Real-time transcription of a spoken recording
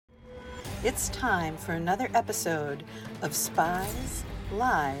It's time for another episode of Spies,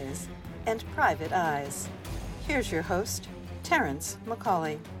 Lies, and Private Eyes. Here's your host, Terrence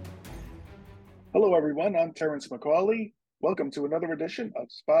McCauley. Hello, everyone. I'm Terrence McCauley. Welcome to another edition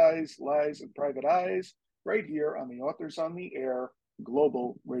of Spies, Lies, and Private Eyes, right here on the Authors on the Air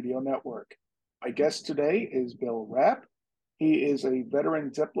Global Radio Network. My guest today is Bill Rapp. He is a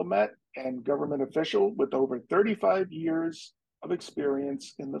veteran diplomat and government official with over 35 years of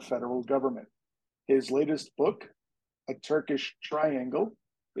experience in the federal government. His latest book, A Turkish Triangle,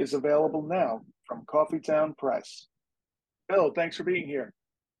 is available now from Coffeetown Press. Bill, thanks for being here.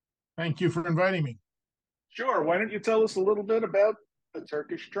 Thank you for inviting me. Sure. Why don't you tell us a little bit about the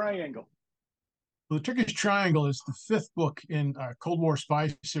Turkish Triangle? Well, the Turkish Triangle is the fifth book in our Cold War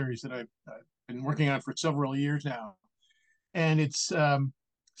spy series that I've been working on for several years now. And it's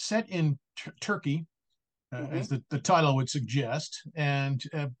set in Turkey, as the title would suggest, and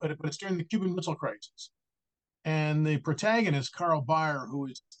but it's during the Cuban Missile Crisis. And the protagonist, Carl Bayer, who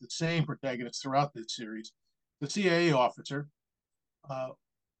is the same protagonist throughout this series, the CIA officer,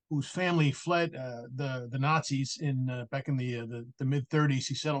 whose family fled the Nazis back in the mid-30s.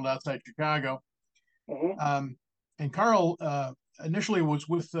 He settled outside Chicago. And Carl initially was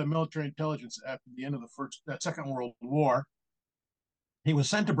with military intelligence after the end of the Second World War. He was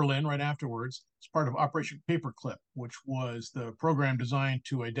sent to Berlin right afterwards as part of Operation Paperclip, which was the program designed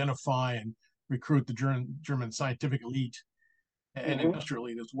to identify and recruit the German scientific elite and industrial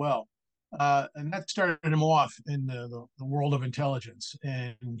elite as well. And that started him off in the world of intelligence.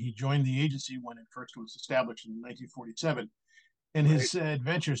 And he joined the agency when it first was established in 1947. And his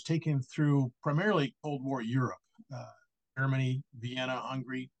adventures take him through primarily Cold War Europe, Germany, Vienna,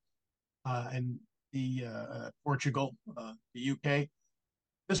 Hungary, and Portugal, the UK.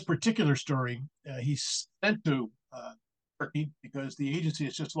 This particular story, he's sent to Turkey because the agency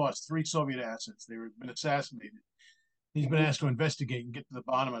has just lost 3 Soviet assets. They were been assassinated. He's been asked to investigate and get to the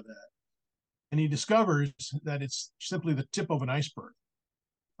bottom of that. And he discovers that it's simply the tip of an iceberg,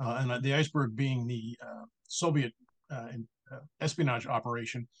 and the iceberg being the Soviet espionage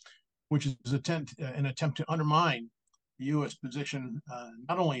operation, which is an attempt to undermine the U.S. position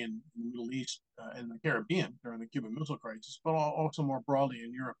not only in the Middle East and the Caribbean during the Cuban Missile Crisis, but also more broadly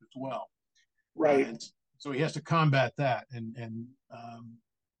in Europe as well. Right. And so he has to combat that, and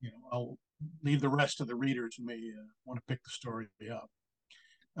I'll leave the rest to the readers who may want to pick the story up.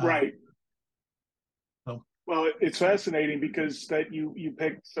 Right. So, well, it's fascinating because that you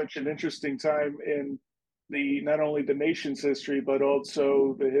picked such an interesting time in not only the nation's history, but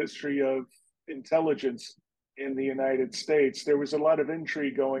also the history of intelligence in the United States. There was a lot of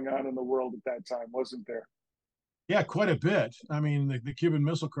intrigue going on in the world at that time, wasn't there? Yeah, quite a bit. I mean, the Cuban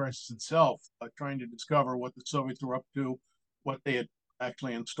Missile Crisis itself, trying to discover what the Soviets were up to, what they had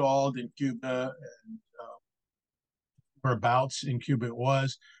actually installed in Cuba, and whereabouts in Cuba it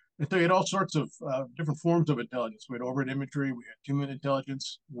was. And so you had all sorts of different forms of intelligence. We had overt imagery, we had human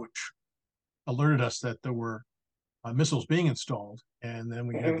intelligence, which alerted us that there were missiles being installed, and then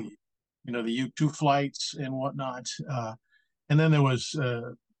we had the U-2 flights and whatnot, and then there was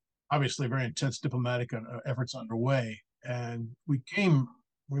obviously very intense diplomatic efforts underway, and we came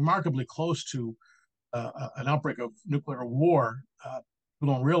remarkably close to an outbreak of nuclear war.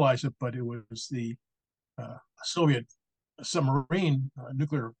 People don't realize it, but it was the Soviet submarine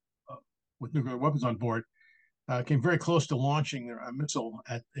with nuclear weapons on board came very close to launching a missile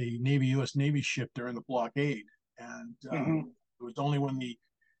at a U.S. Navy ship during the blockade. And it was only when the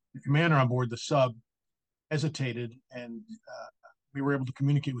commander on board the sub hesitated and we were able to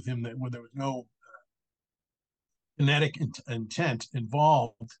communicate with him that when there was no kinetic intent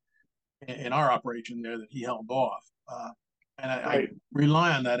involved in our operation there, that he held off. And I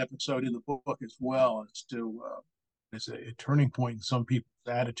rely on that episode in the book as well as a turning point in some people's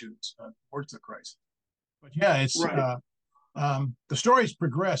attitudes towards the crisis. But yeah, it's the stories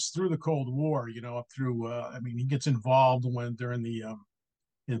progress through the Cold War, up through, he gets involved during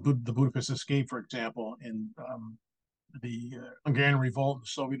the Budapest escape, for example, in the Hungarian revolt and the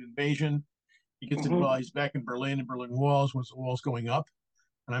Soviet invasion. He gets involved, he's back in Berlin, and Berlin Walls, was the walls going up.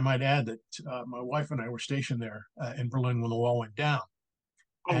 And I might add that my wife and I were stationed there in Berlin when the wall went down.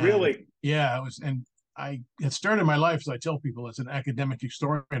 Oh, really? Yeah, it was, and I had started my life, as I tell people, as an academic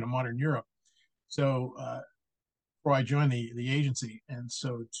historian of modern Europe. So before I joined the agency, and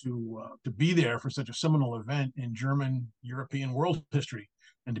so to be there for such a seminal event in German European world history,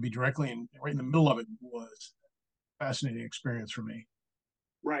 and to be directly right in the middle of it was a fascinating experience for me.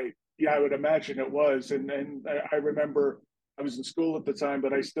 Right. Yeah, I would imagine it was, and I remember I was in school at the time,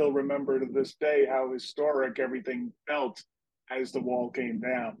 but I still remember to this day how historic everything felt as the wall came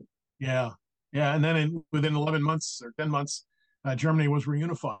down. Yeah, yeah, and then within 11 months or 10 months, Germany was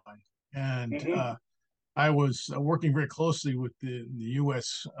reunified, and Hmm. I was working very closely with the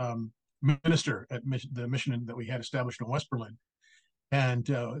U.S. Minister at the mission that we had established in West Berlin, and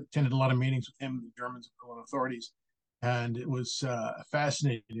attended a lot of meetings with him, the German authorities, and it was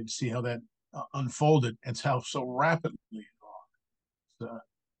fascinating to see how that unfolded and how so rapidly it all. It's a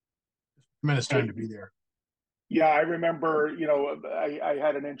tremendous time to be there. Yeah, I remember, I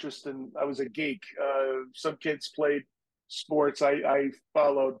had an interest in, I was a geek. Some kids played sports. I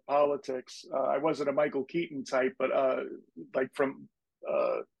followed politics. I wasn't a Michael Keaton type, but like from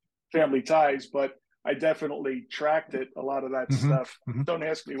uh, Family Ties, but I definitely tracked it, a lot of that Hmm. stuff. Hmm. Don't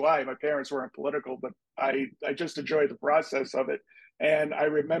ask me why. My parents weren't political, but I just enjoyed the process of it. And I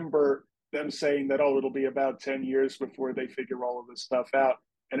remember them saying that, oh, it'll be about 10 years before they figure all of this stuff out.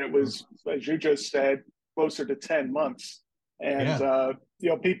 And it was, as you just said, closer to 10 months. And,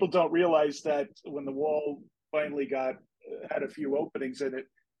 Yeah, people don't realize that when the wall finally had a few openings in it,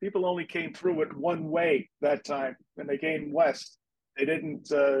 people only came through it one way that time, and they came west. They didn't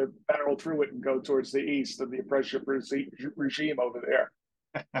barrel through it and go towards the east of the oppressive regime over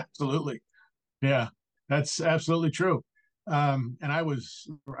there. absolutely. Yeah, that's absolutely true. And I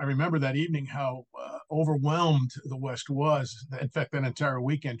remember that evening how overwhelmed the West was. In fact, that entire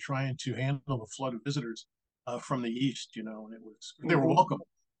weekend trying to handle the flood of visitors from the East, and they were Mm-hmm. welcome,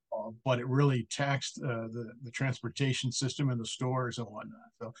 but it really taxed the transportation system and the stores and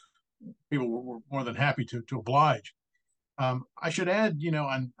whatnot. So people were more than happy to oblige. I should add,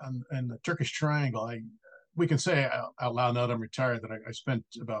 on the Turkish Triangle, we can say out loud now that I'm retired that I spent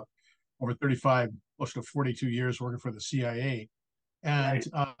about over 35, close to 42 years working for the CIA, and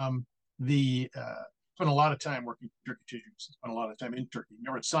Right. the spent a lot of time working for Turkish issues. Spent a lot of time in Turkey.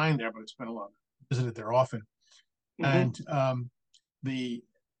 Never signed there, but I spent a lot, visited there often, Mm-hmm. and the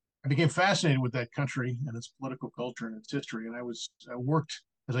I became fascinated with that country and its political culture and its history. And I worked,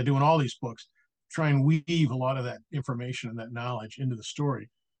 as I do in all these books, try and weave a lot of that information and that knowledge into the story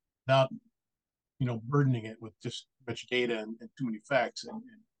without, burdening it with just much data and too many facts and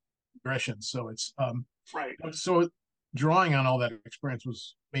aggressions. So Right. so drawing on all that experience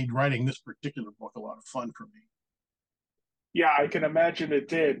was made writing this particular book a lot of fun for me. Yeah, I can imagine it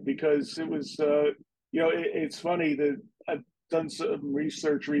did because it was, it's funny that I've done some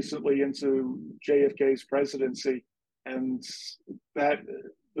research recently into JFK's presidency and that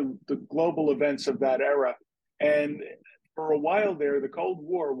the global events of that era. And for a while there, the Cold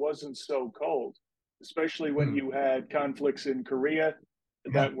War wasn't so cold, especially when Hmm. you had conflicts in Korea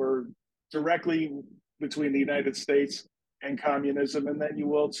Yeah, that were directly between the United States and communism. And then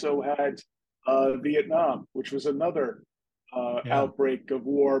you also had Vietnam, which was another yeah, outbreak of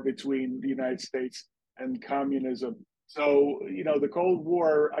war between the United States and communism. So, the Cold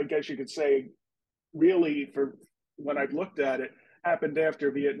War, I guess you could say, really, for when I've looked at it, happened after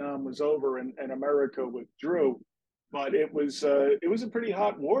Vietnam was over and America withdrew. But it was a pretty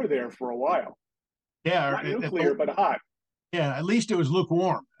hot war there for a while. yeah. Not nuclear, but hot. Yeah, at least it was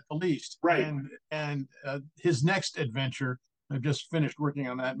lukewarm, at the least. Right. And his next adventure, I've just finished working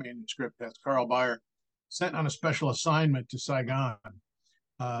on that manuscript. That's Carl Bayer, sent on a special assignment to Saigon. It's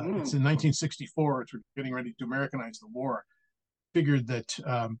Mm, in 1964. It's getting ready to Americanize the war. Figured that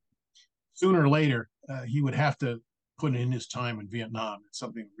sooner or later he would have to put in his time in Vietnam. It's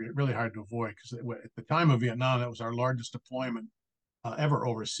something really hard to avoid because at the time of Vietnam, that was our largest deployment ever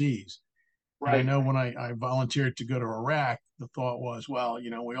overseas. And I right. know when I volunteered to go to Iraq, the thought was, well,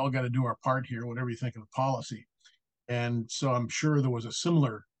 we all got to do our part here, whatever you think of the policy. And so I'm sure there was a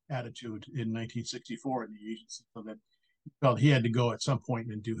similar attitude in 1964 in the agency, so that he felt he had to go at some point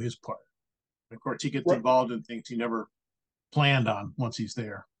and do his part. And of course, he gets Right. involved in things he never planned on once he's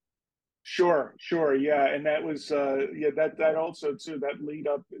there. Sure, sure, yeah, and that was that also too, that lead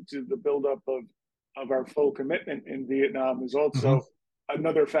up to the buildup of our full commitment in Vietnam is Mm-hmm. also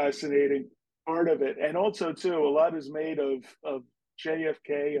another fascinating part of it, and also too, a lot is made of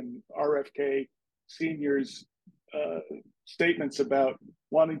JFK and RFK seniors statements about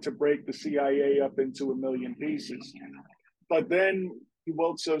wanting to break the CIA up into a million pieces, but then you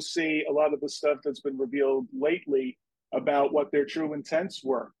also see a lot of the stuff that's been revealed lately about what their true intents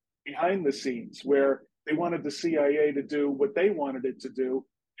were behind the scenes, where they wanted the CIA to do what they wanted it to do,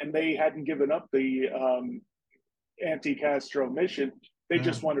 and they hadn't given up the anti-Castro mission. They Yeah,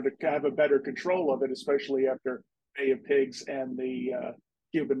 just wanted to have a better control of it, especially after Bay of Pigs and the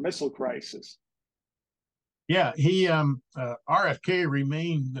Cuban Missile Crisis. yeah. He RFK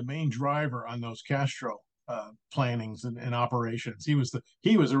remained the main driver on those Castro plannings and operations. He was the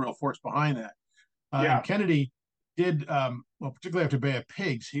real force behind that. And Yeah. Kennedy did well, particularly after Bay of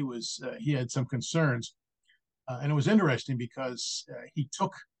Pigs, he had some concerns, and it was interesting because he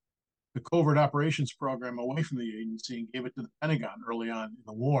took the covert operations program away from the agency and gave it to the Pentagon early on in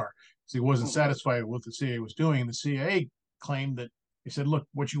the war because he wasn't satisfied with what the CIA was doing. And the CIA claimed that they said, "Look,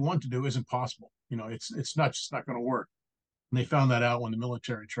 what you want to do isn't possible. It's not just not going to work." And they found that out when the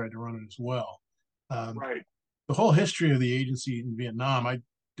military tried to run it as well. Um, Right. the whole history of the agency in Vietnam, I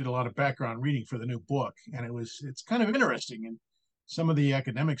did a lot of background reading for the new book, and it's kind of interesting. And some of the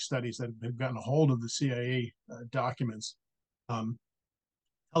academic studies that have gotten a hold of the CIA documents um,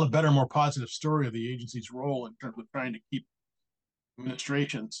 tell a better, more positive story of the agency's role in terms of trying to keep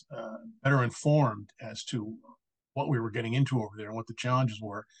administrations better informed as to what we were getting into over there and what the challenges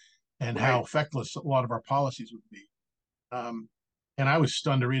were and how feckless a lot of our policies would be. Um, and I was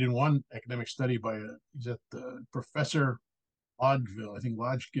stunned to read in one academic study by Professor Lodgeville, I think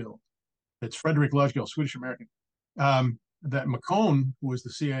Lodgegill. It's Frederick Lodgegill, Swedish American. That McCone, who was the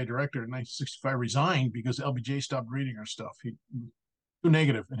CIA director in 1965, resigned because LBJ stopped reading our stuff. He too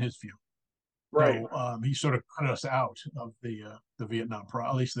negative in his view. Right. So he sort of cut us out of the Vietnam,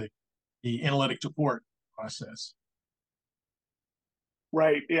 at least the analytic support process.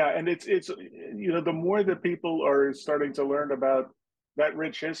 Right. Yeah. And it's the more that people are starting to learn about that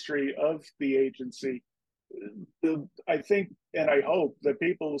rich history of the agency, I think and I hope that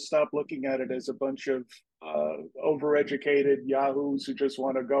people will stop looking at it as a bunch of overeducated yahoos who just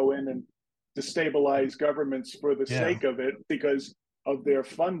want to go in and destabilize governments for the sake of it because of their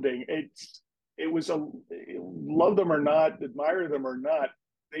funding. It was love them or not, admire them or not,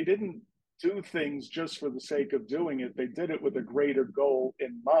 they didn't do things just for the sake of doing it. They did it with a greater goal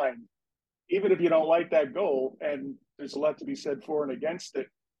in mind. Even if you don't like that goal, and there's a lot to be said for and against it,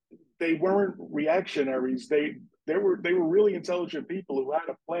 they weren't reactionaries. They were really intelligent people who had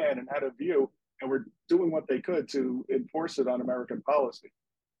a plan and had a view and were doing what they could to enforce it on American policy,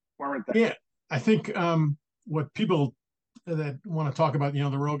 weren't they? Yeah, I think what people that want to talk about,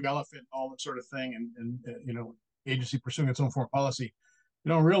 the rogue elephant, all that sort of thing, and agency pursuing its own foreign policy, you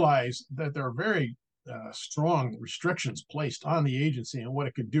don't realize that there are very strong restrictions placed on the agency and what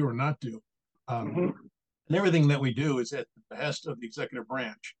it can do or not do. And everything that we do is at the behest of the executive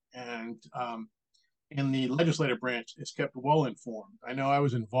branch, and the legislative branch is kept well informed. I know I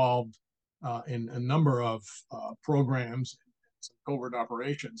was involved in a number of programs, some covert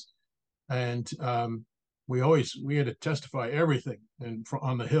operations, and we had to testify everything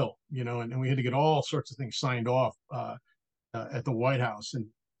on the Hill, and we had to get all sorts of things signed off at the White House and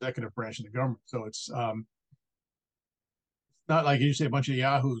executive branch of the government. So it's not like you say a bunch of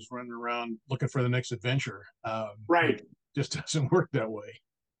yahoos running around looking for the next adventure. Right. It just doesn't work that way.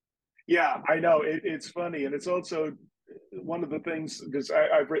 Yeah, I know. It's funny. And it's also one of the things, because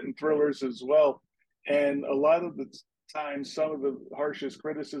I've written thrillers as well. And a lot of the times, some of the harshest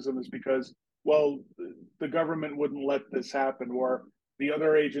criticism is because, well, the government wouldn't let this happen, or the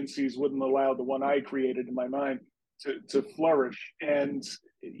other agencies wouldn't allow the one I created in my mind to flourish. And,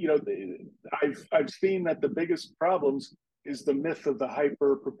 I've seen that the biggest problems is the myth of the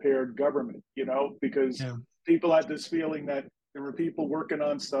hyper prepared government, because people had this feeling that there were people working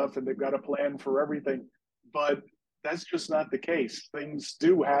on stuff and they've got a plan for everything. But that's just not the case. Things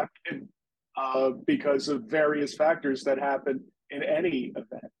do happen because of various factors that happen in any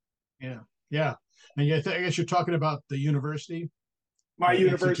event. Yeah. Yeah. And I guess you're talking about the university. My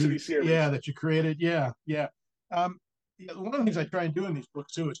university series. Yeah, that you created. Yeah. Yeah. One of the things I try and do in these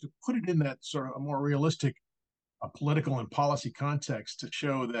books too is to put it in that sort of a more realistic political and policy context to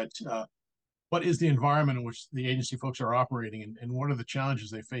show that what is the environment in which the agency folks are operating, and what are the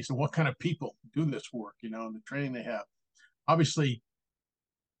challenges they face, and what kind of people do this work, and the training they have. Obviously,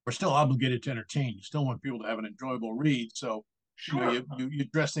 we're still obligated to entertain. You still want people to have an enjoyable read, so sure. You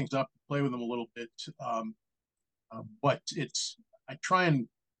dress things up, play with them a little bit, but I try and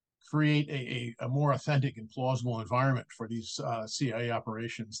create a more authentic and plausible environment for these CIA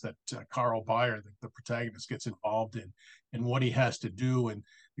operations that Carl Bayer, the protagonist, gets involved in, and what he has to do, and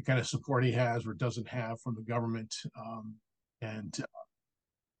the kind of support he has or doesn't have from the government, and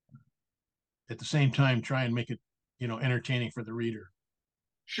at the same time try and make it entertaining for the reader.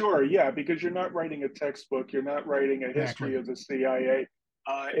 Sure, yeah, because you're not writing a textbook, you're not writing a history of the CIA,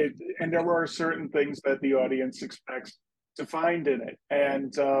 and there are certain things that the audience expects to find in it,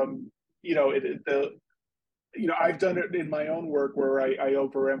 and I've done it in my own work where I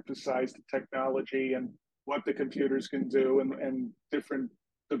overemphasize the technology and what the computers can do and different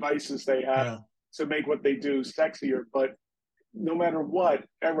devices they have to make what they do sexier. But no matter what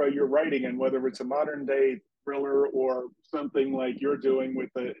era you're writing in, whether it's a modern day thriller or something like you're doing with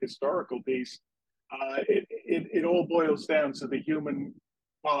a historical piece, it all boils down to the human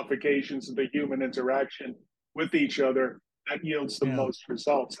qualifications and the human interaction with each other that yields the Yeah. most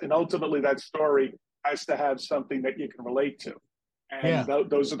results. And ultimately, that story has to have something that you can relate to. And Yeah.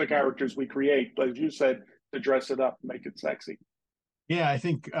 those are the characters we create, as you said, to dress it up, make it sexy. Yeah, I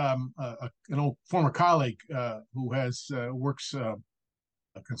think an old former colleague who has works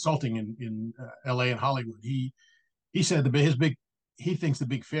consulting in L.A. and Hollywood. He said he thinks the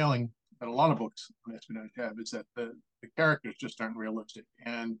big failing that a lot of books on espionage have is that the characters just aren't realistic,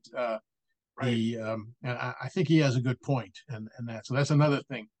 and Right. I think he has a good point, and that's another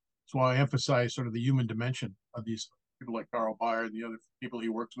thing. That's why I emphasize sort of the human dimension of these people like Carl Byer and the other people he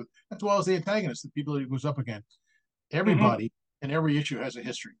works with, as well as the antagonists, the people he goes up against. Mm-hmm. Everybody in every issue has a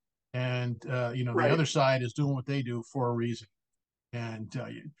history, and the Right. other side is doing what they do for a reason, and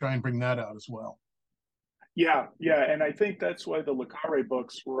you try and bring that out as well. Yeah, yeah, and I think that's why the Le Carre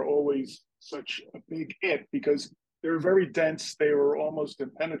books were always such a big hit because they were very dense. They were almost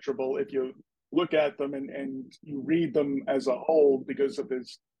impenetrable if you look at them and you read them as a whole because of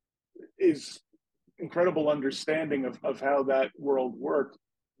his incredible understanding of how that world worked.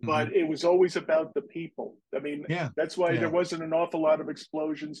 Mm-hmm. But it was always about the people. I mean, Yeah, that's why there yeah, wasn't an awful lot of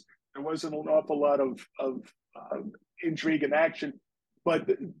explosions. There wasn't an awful lot of intrigue and action. But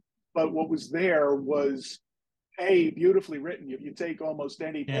but what was there was beautifully written. If you take almost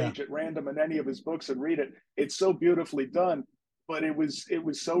any yeah, page at random in any of his books and read it, it's so beautifully done. But it was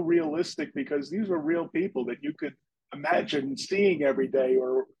so realistic because these were real people that you could imagine seeing every day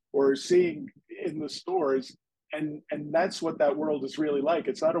or seeing in the stores. And that's what that world is really like.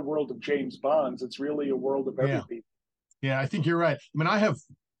 It's not a world of James Bonds. It's really a world of every yeah, people. yeah. I think you're right. I mean, I have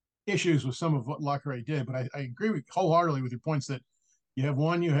issues with some of what Le Carre did, but I agree wholeheartedly with your points that you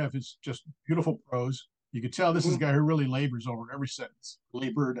have his just beautiful prose. You could tell this is a Mm-hmm. guy who really labors over every sentence,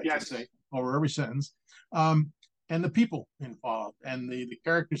 labored, I should say, Yes. over every sentence. Um, and the people involved and the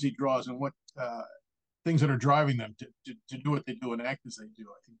characters he draws and what things that are driving them to do what they do and act as they do.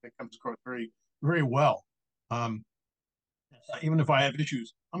 I think that comes across very, very well. Um, Even if I have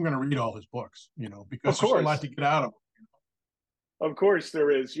issues, I'm going to read all his books, Of because there's a lot course. to get out of them. Of course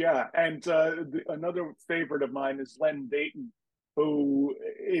there is, yeah. And another favorite of mine is Len Dayton, who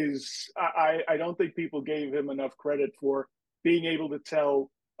is I don't think people gave him enough credit for being able to tell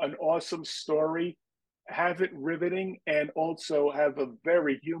an awesome story, have it riveting, and also have a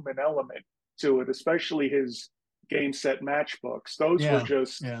very human element to it, especially his game set match books. Those were Yeah,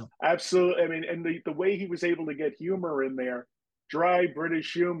 just yeah, absolutely, I mean, and the way he was able to get humor in there, dry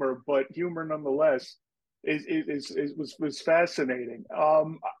British humor, but humor nonetheless was fascinating.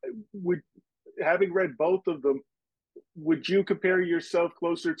 Would having read both of them, would you compare yourself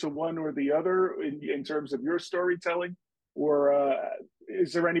closer to one or the other in terms of your storytelling, or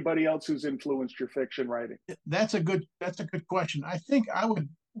is there anybody else who's influenced your fiction writing? that's a good question. I think I would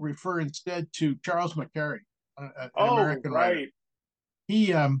refer instead to Charles McCary, an Oh, American writer. right.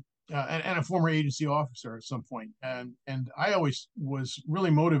 He and a former agency officer at some point, and I always was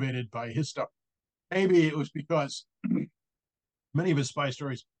really motivated by his stuff. Maybe it was because many of his spy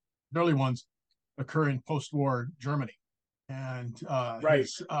stories, the early ones, occur in post-war Germany, and Right.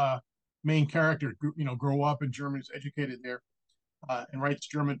 his main character, grow up in Germany, is educated there, and writes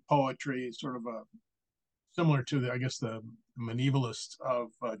German poetry, sort of similar to I guess the medievalists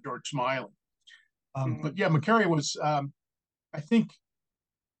of George Smiley. Mm-hmm. But yeah, McCary was, I think,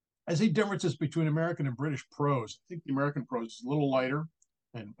 I see differences between American and British prose. I think the American prose is a little lighter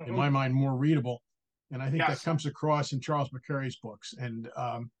and, in Mm-hmm. my mind, more readable. And I think that Yes. comes across in Charles McCary's books. And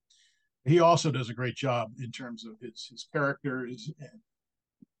he also does a great job in terms of his characters and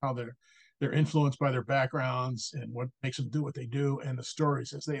how they're influenced by their backgrounds and what makes them do what they do and the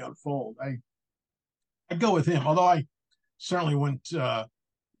stories as they unfold. I go with him, although I certainly wouldn't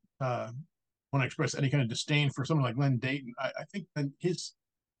want to express any kind of disdain for someone like Len Dayton. I think that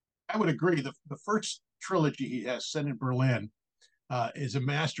I would agree. The first trilogy he has, set in Berlin, is a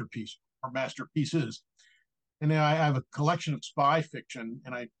masterpiece or masterpieces. And then I have a collection of spy fiction,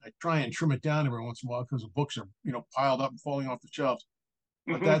 and I try and trim it down every once in a while because the books are piled up and falling off the shelves.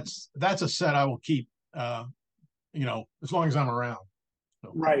 But Mm-hmm. that's a set I will keep, as long as I'm around.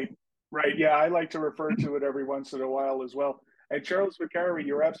 So Right, right. Yeah, I like to refer to it every once in a while as well. And Charles McCarry,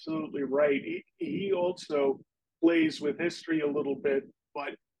 you're absolutely right. He also plays with history a little bit, but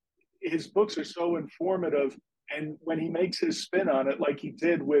his books are so informative. And when he makes his spin on it, like he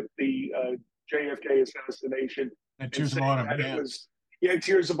did with the JFK assassination, and and Tears of saying Autumn, that it yeah, was, yeah,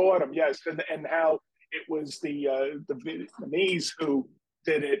 Tears of Autumn, yes, and how it was the Vietnamese who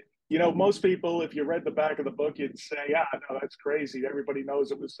did it. Most people, if you read the back of the book, you'd say, "Ah, no, that's crazy. Everybody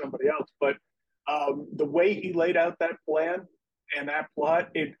knows it was somebody else." But The way he laid out that plan and that plot,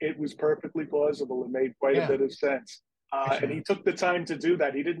 it was perfectly plausible. It made quite a Yeah, bit of sense. And he excellent. took the time to do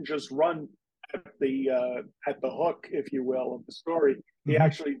that. He didn't just run at the hook, if you will, of the story. He Hmm.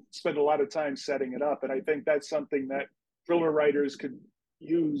 actually spent a lot of time setting it up, and I think that's something that thriller writers could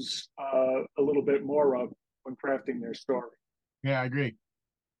use a little bit more of when crafting their story. Yeah, I agree.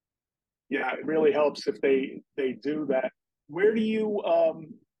 Yeah, it really helps if they do that. Where do you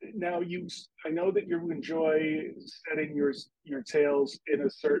now you I know that you enjoy setting your tales in a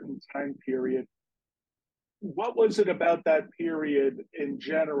certain time period. What was it about that period in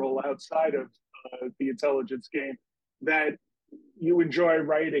general, outside of the intelligence game, that you enjoy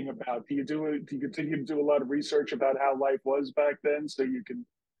writing about? Do you continue to do a lot of research about how life was back then, so you can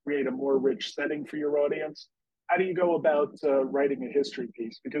create a more rich setting for your audience? How do you go about writing a history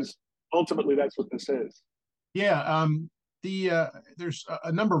piece? Because ultimately, that's what this is. Yeah, there's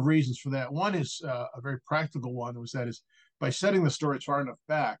a number of reasons for that. One is a very practical one, was that is by setting the stories far enough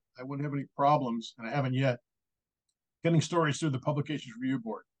back, I wouldn't have any problems, and I haven't yet, getting stories through the Publications Review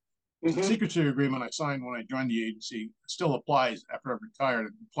Board. So the Mm-hmm. secrecy agreement I signed when I joined the agency still applies after I've retired.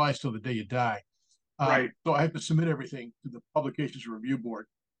 It applies till the day you die. Right. So I have to submit everything to the Publications Review Board.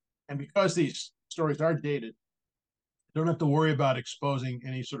 And because these stories are dated, I don't have to worry about exposing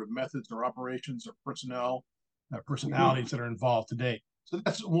any sort of methods or operations or Mm-hmm. personalities that are involved today. So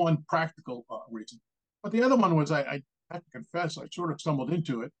that's one practical reason. But the other one was I have to confess, I sort of stumbled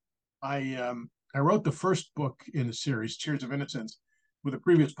into it. I wrote the first book in the series, Tears of Innocence, with a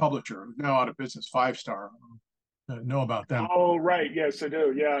previous publisher who's now out of business, Five Star. Know about them. Oh, right. Yes, I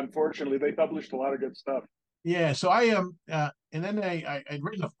do. Yeah, unfortunately, they published a lot of good stuff. Yeah, so I am, and then I'd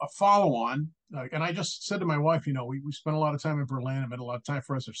written a follow on, and I just said to my wife, we spent a lot of time in Berlin. It meant a lot of time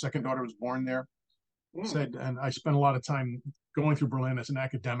for us. Our second daughter was born there. Mm. Said, and I spent a lot of time going through Berlin as an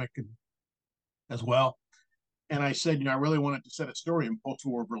academic and, as well. And I said, I really wanted to set a story in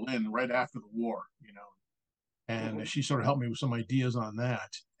post-war Berlin right after the war, Mm-hmm. and she sort of helped me with some ideas on that.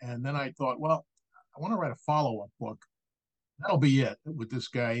 And then I thought, well, I want to write a follow-up book. That'll be it with this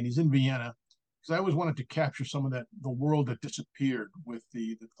guy, and he's in Vienna, because I always wanted to capture some of the world that disappeared with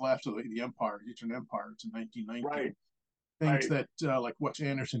the collapse of the empire, the Eastern empires in 1919. Right. Things Right. that like Wes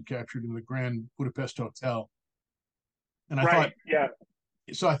Anderson captured in the Grand Budapest Hotel. And I thought, Right. Yeah.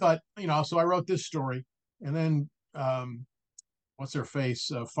 so I wrote this story, and then what's their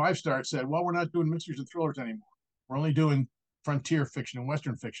face? Five Star said, well, we're not doing mysteries and thrillers anymore. We're only doing frontier fiction and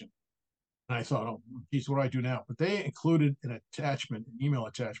Western fiction. And I thought, oh, geez, what do I do now? But they included an attachment, an email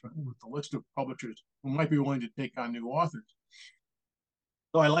attachment with the list of publishers who might be willing to take on new authors.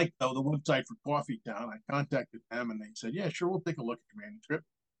 So I liked, though, the website for Coffee Town. I contacted them and they said, yeah, sure, we'll take a look at your manuscript.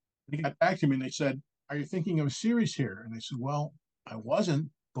 They got back to me and they said, are you thinking of a series here? And I said, well, I wasn't,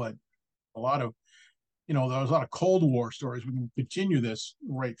 but a lot of, there was a lot of Cold War stories. We can continue this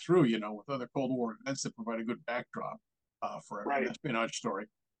right through, with other Cold War events that provide a good backdrop for an Right. espionage story.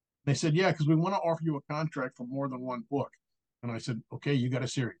 They said, yeah, because we want to offer you a contract for more than one book. And I said, okay, you got a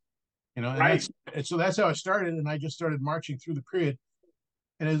series, Right. and so that's how I started. And I just started marching through the period.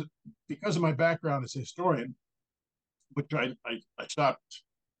 And because of my background as a historian, which I stopped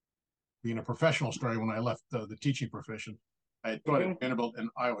being a professional historian when I left the teaching profession. I had taught at Mm-hmm. Vanderbilt and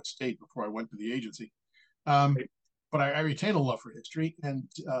Iowa State before I went to the agency. Um, Right. but I retained a love for history, and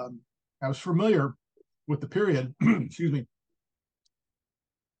I was familiar with the period. Excuse me.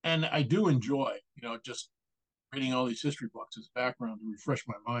 And I do enjoy, just reading all these history books as background to refresh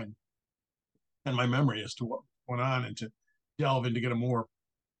my mind and my memory as to what went on, and to delve in to get a more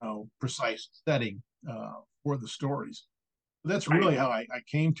precise setting for the stories. That's Right. really how I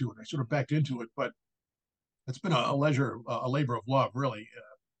came to it. I sort of backed into it, but it's been a leisure, a labor of love, really,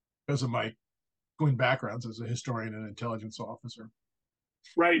 because of my going backgrounds as a historian and intelligence officer.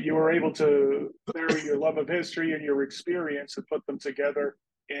 Right. You were able to marry your love of history and your experience and put them together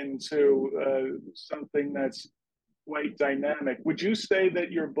into something that's quite dynamic. Would you say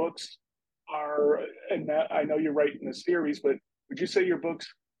that your books are, and that, I know you're writing a series, but would you say your books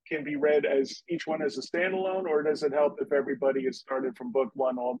can be read as each one as a standalone, or does it help if everybody has started from book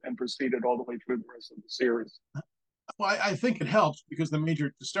one and proceeded all the way through the rest of the series? Well, I think it helps because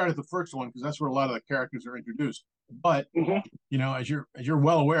to start at the first one, because that's where a lot of the characters are introduced. But Mm-hmm. as you're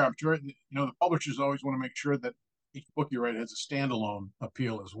well aware, I'm sure the publishers always want to make sure that each book you write has a standalone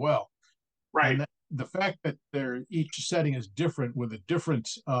appeal as well. Right. And the fact that each setting is different with a different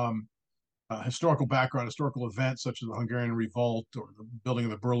historical background, historical events such as the Hungarian Revolt or the building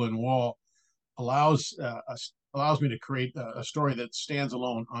of the Berlin Wall, allows allows me to create a story that stands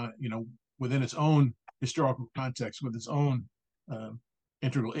alone on within its own historical context with its own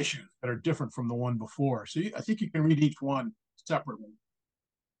integral issues that are different from the one before. So I think you can read each one separately.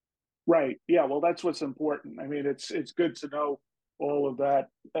 Right. Yeah. Well, that's what's important. I mean, it's good to know all of that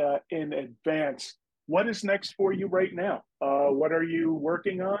in advance. What is next for you right now? What are you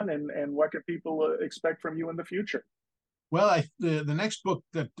working on, and what can people expect from you in the future? Well, the next book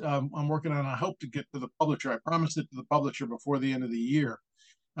that I'm working on, I hope to get to the publisher. I promised it to the publisher before the end of the year.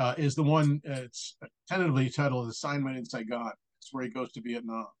 Is the one it's tentatively titled "Assignment in Saigon." It's where he goes to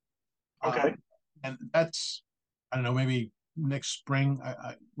Vietnam, Okay. and that's I don't know, maybe next spring.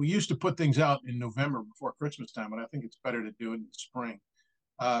 We used to put things out in November before Christmas time, but I think it's better to do it in spring.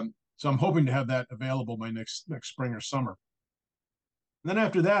 So I'm hoping to have that available by next spring or summer. And then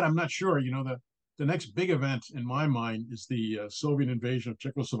after that, I'm not sure. The next big event in my mind is the Soviet invasion of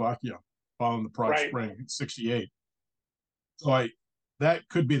Czechoslovakia following the Prague Right. Spring in '68. So that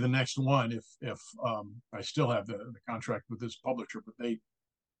could be the next one if I still have the contract with this publisher, but they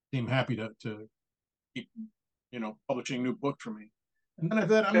seem happy to keep publishing new books for me. And then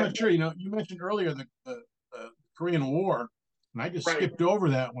after that, I'm not sure. You mentioned earlier the Korean War, and I just Right. skipped over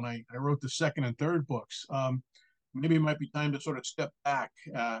that when I wrote the second and third books. Maybe it might be time to sort of step back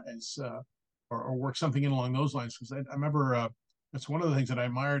as or work something in along those lines, because I remember that's one of the things that I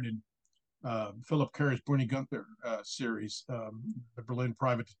admired in Philip Kerr's Bernie Gunther series, The Berlin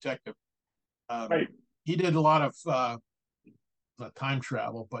Private Detective. Right. He did a lot of time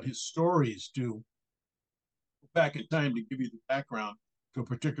travel, but his stories do go back in time to give you the background to a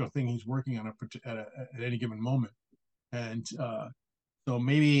particular thing he's working on at any given moment. And so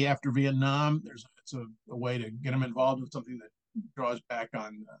maybe after Vietnam, it's a way to get him involved with something that draws back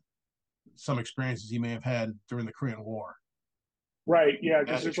on some experiences he may have had during the Korean War. Right. Yeah,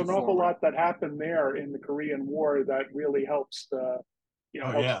 because there's Attitude an awful forward. lot that happened there in the Korean War that really helps Oh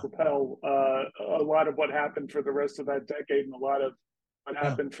helps yeah, propel a lot of what happened for the rest of that decade and a lot of what yeah,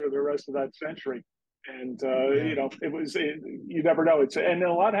 happened for the rest of that century. And yeah. you never know. And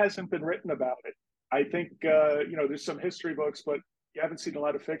a lot hasn't been written about it. I think there's some history books, but you haven't seen a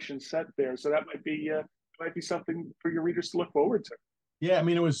lot of fiction set there. So that might be something for your readers to look forward to. Yeah, I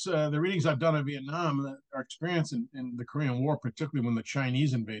mean, it was the readings I've done of Vietnam, our experience in the Korean War, particularly when the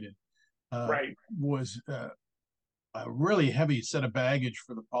Chinese invaded, Right. was a really heavy set of baggage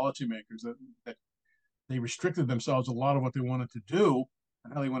for the policymakers that they restricted themselves a lot of what they wanted to do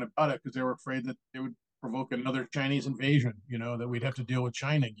and how they went about it because they were afraid that they would provoke another Chinese invasion, that we'd have to deal with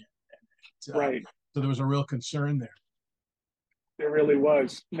China again. Right. So there was a real concern there. There really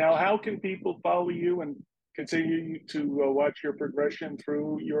was. Now, how can people follow you and continue to watch your progression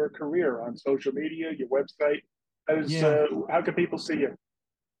through your career on social media, your website? Yeah, How can people see you?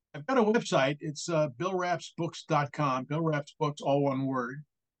 I've got a website. It's billrappsbooks.com. Bill Rapp's Books, all one word.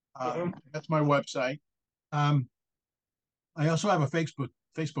 Mhm. That's my website. Um, I also have a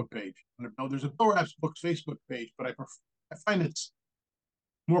Facebook page. There's a Bill Rapp's Books Facebook page, but I find it's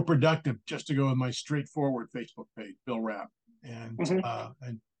more productive just to go with my straightforward Facebook page, Bill Rapp, Mhm.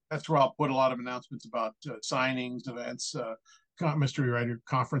 and that's where I'll put a lot of announcements about signings, events, mystery writer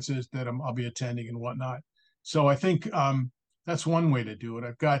conferences that I'll be attending and whatnot. So I think that's one way to do it.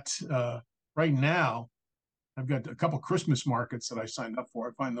 I've got right now, I've got a couple Christmas markets that I signed up for.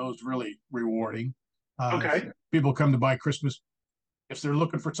 I find those really rewarding. Okay. People come to buy Christmas if they're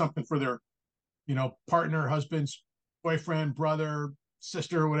looking for something for their, partner, husband's boyfriend, brother,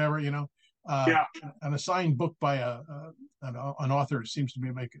 sister, or whatever, uh, Yeah. an assigned book by an author seems to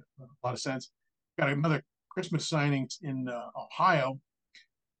me make a lot of sense. Got another Christmas signings in Ohio,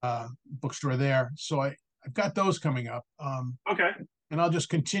 bookstore there. So I've got those coming up. Okay. And I'll just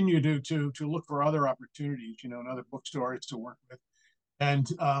continue to look for other opportunities, and other bookstores to work with, and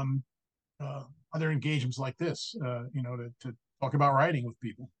other engagements like this, to talk about writing with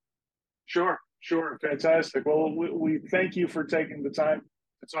people. Sure. Sure. Fantastic. Well, we thank you for taking the time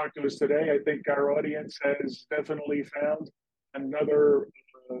to talk to us today. I think our audience has definitely found another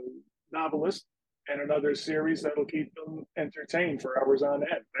uh, novelist and another series that'll keep them entertained for hours on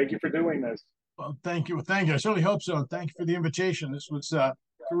end. Thank you for doing this. Well, thank you. Thank you. I certainly hope so. And thank you for the invitation. This was a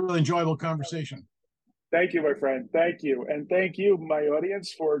really enjoyable conversation. Thank you, my friend. Thank you. And thank you, my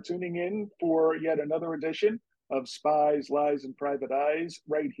audience, for tuning in for yet another edition of Spies, Lies, and Private Eyes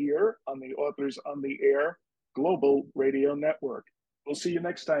right here on the Authors on the Air Global Radio Network. We'll see you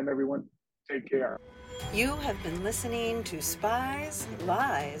next time, everyone. Take care. You have been listening to Spies,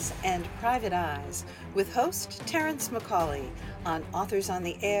 Lies, and Private Eyes with host Terrence McCauley on Authors on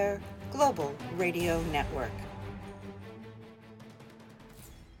the Air Global Radio Network.